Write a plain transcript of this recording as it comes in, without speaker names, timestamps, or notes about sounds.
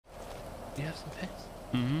Do you have some picks?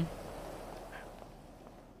 Mm-hmm.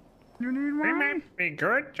 You need They one? might be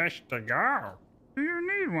good just to go. Do you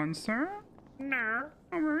need one, sir? No.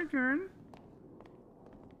 Oh, very good.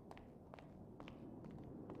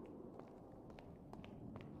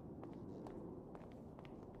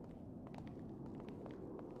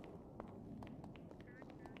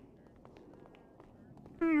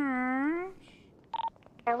 Yes.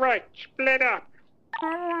 Alright, split up.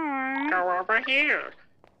 Alright. Go over here.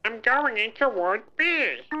 I'm going into Ward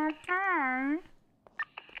B. Okay.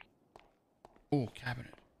 Oh,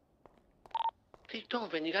 cabinet. What are you doing,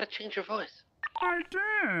 Vin? You gotta change your voice. I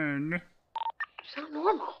did. You sound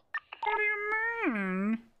normal. What do you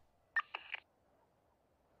mean?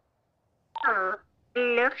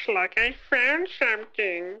 Looks like I found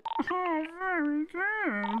something. Oh, very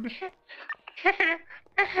good.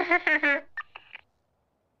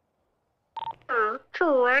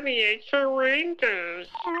 28 syringes.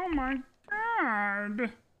 Oh my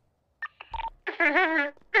god.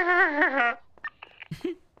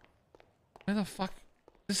 Where the fuck?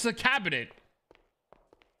 This is a cabinet.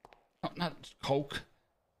 Oh, not Coke.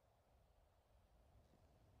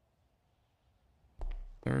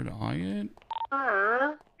 Third eye.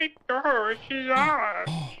 It goes on.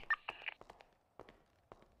 Oh.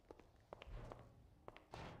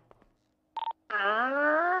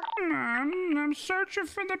 I'm searching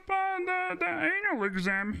for the anal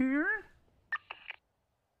exam here.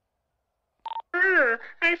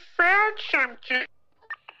 I found something.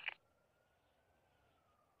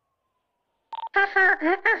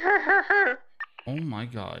 Oh my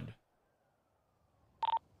god.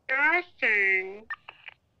 Nothing.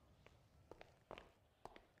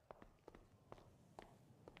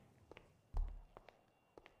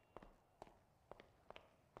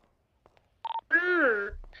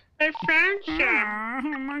 I found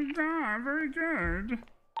some. Oh my god, very good.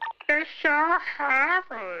 They're so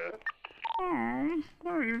heavy. Oh,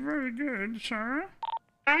 very, very good, sir.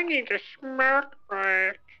 I need a smoke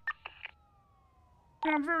break.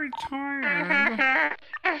 I'm very tired.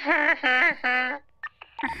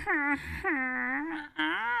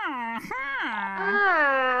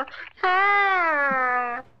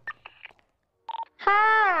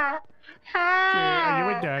 Are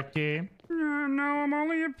you a doctor? No, I'm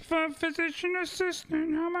only a physician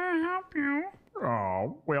assistant. How may I help you?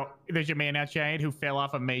 Oh, well, there's a man outside who fell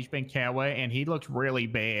off a Mazebank tower, and he looks really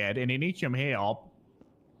bad, and he needs some help.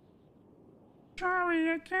 Sorry,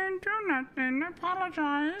 I can't do nothing. I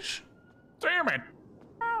apologize. Damn it!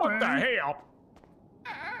 What the hell?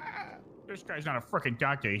 This guy's not a freaking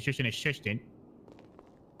doctor, he's just an assistant.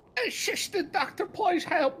 Assistant doctor, please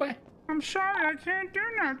help me. I'm sorry, I can't do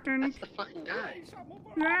nothing. That's the fucking guy.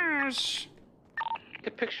 Yes. Take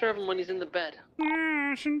a picture of him when he's in the bed.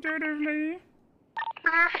 Yes, intuitively.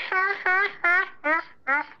 Oh,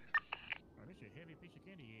 this is a heavy piece of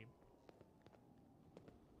candy, Abe.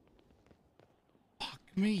 Fuck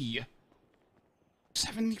me.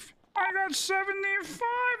 70. I got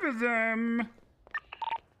 75 of them.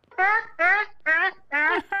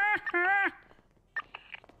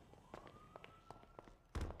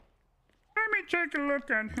 Let me take a look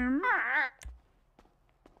at him.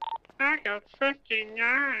 I got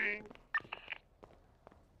 59.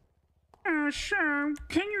 Sure.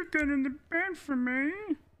 Can you get in the bed for me?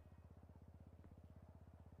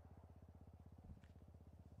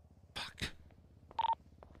 Fuck.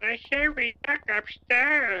 I say we duck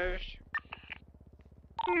upstairs.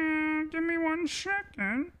 Give me 1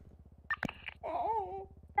 second. Oh,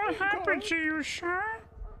 What happened to you, sir?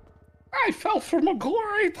 I fell from a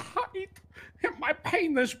great height, and my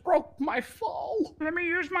penis broke my fall. Let me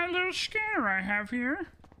use my little scanner I have here.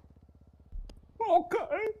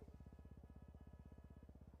 Okay.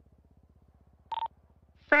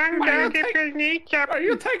 Find Are you out if you need some Are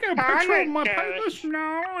you taking a picture of my toilet penis?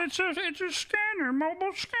 No, it's a scanner,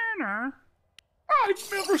 mobile scanner.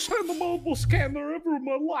 I've never seen a mobile scanner ever in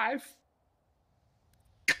my life.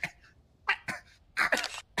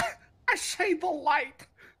 I see the light.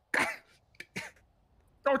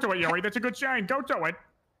 Go to it, Yuri, that's a good sign, go to it.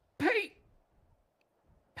 Pete.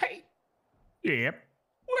 Pete, Yep.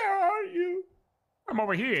 where are you? I'm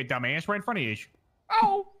over here, dumbass, right in front of you.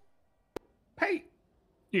 Oh. Pete,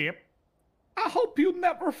 Yep. I hope you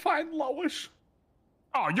never find Lois.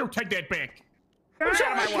 Oh, you take that back. I'm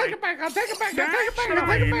sorry, out of my I'll way. take it back, I'll take it back, I'll take it That's back, I'll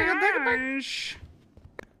take it back, I'll take it back. nice.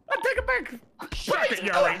 I'll take it back. Suck it,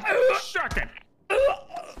 Yuri. Suck it.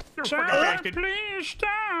 You Sir, freaking bastard. please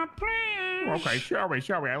stop, please. Okay,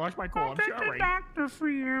 sorry, I lost my cool, I'll I'm get the sorry. doctor for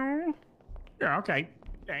you. Yeah, okay.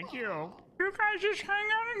 Thank you. You guys just hang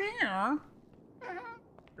out in here.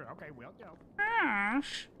 Sure, okay, will do.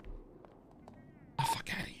 Yes.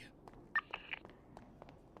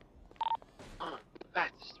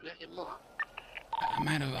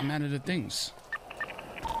 I'm out of the things.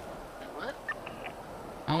 What?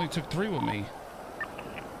 I only took 3 with me.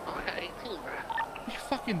 Oh, I got 18, bro. You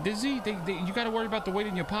fucking dizzy? You gotta worry about the weight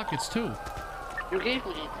in your pockets too. You gave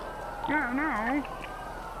me 18. Yeah, I know.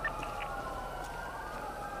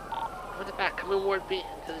 Put it back. Come in Ward B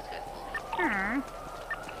until these guys. Yeah.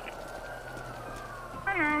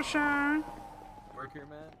 Hello, sir. Work here,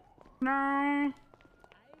 man? No.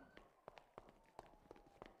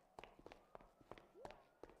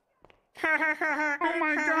 Oh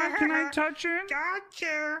my god, can I touch it?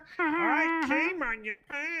 Gotcha. I came on your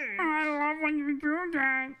Oh, pants. I love when you do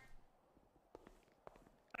that.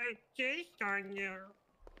 I chased on you.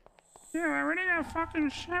 Yeah, I already got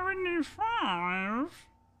fucking 75.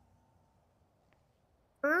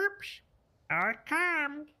 Oops. I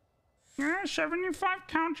come. Yeah, 75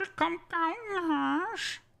 counts of come down,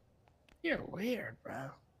 hush. You're weird,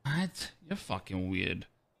 bro. What? You're fucking weird.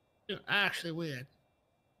 You're actually weird.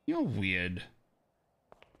 You're weird.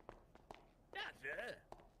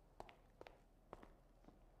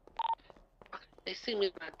 They see me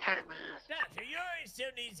gonna attack my ass. Doctor, yours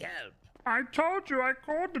still needs help. I told you I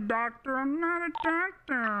called the doctor. I'm not a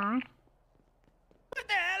doctor. What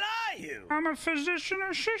the hell are you? I'm a physician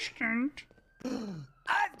assistant.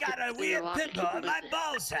 I've got a weird pimple on my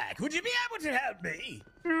ball sack. Would you be able to help me?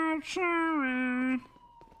 Oh, sorry.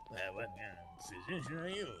 Well, what kind of physician are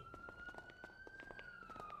you?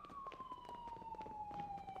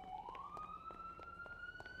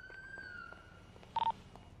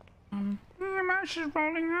 EMS is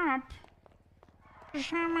rolling up.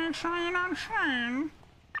 Just want to make sure you're not insane.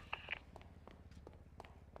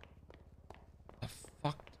 The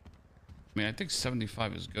fuck? I mean, I think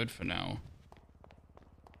 75 is good for now.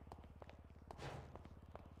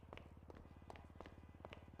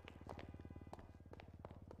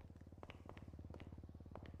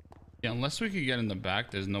 Yeah, unless we could get in the back,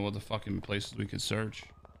 there's no other fucking places we could search.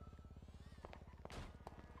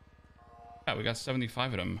 Yeah, we got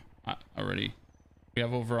 75 of them already. We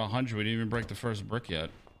have over 100. We didn't even break the first brick yet.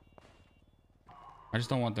 I just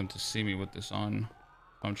don't want them to see me with this on.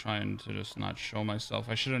 I'm trying to just not show myself.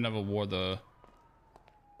 I should have never wore the...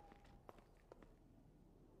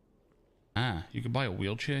 Ah, you could buy a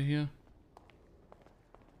wheelchair here?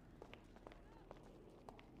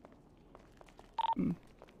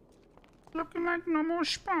 Looking like no more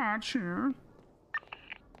spots here.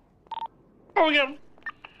 Oh, we got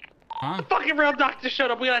Huh? the fucking real doctor showed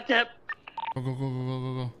up. We got a tip. Go, go, go, go, go,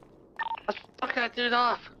 go, go. Let's fuck that dude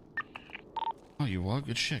off. Oh, you are?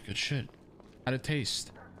 Good shit, good shit. How'd it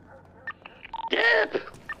taste? Dip.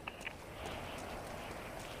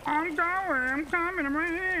 I'm going. I'm coming. I'm right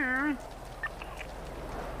here.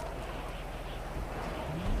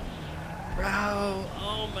 Bro,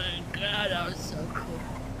 oh my god, that was so cool.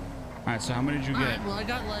 Alright, so how many did you get? Alright, well, I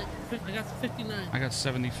got 59. I got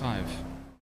 75.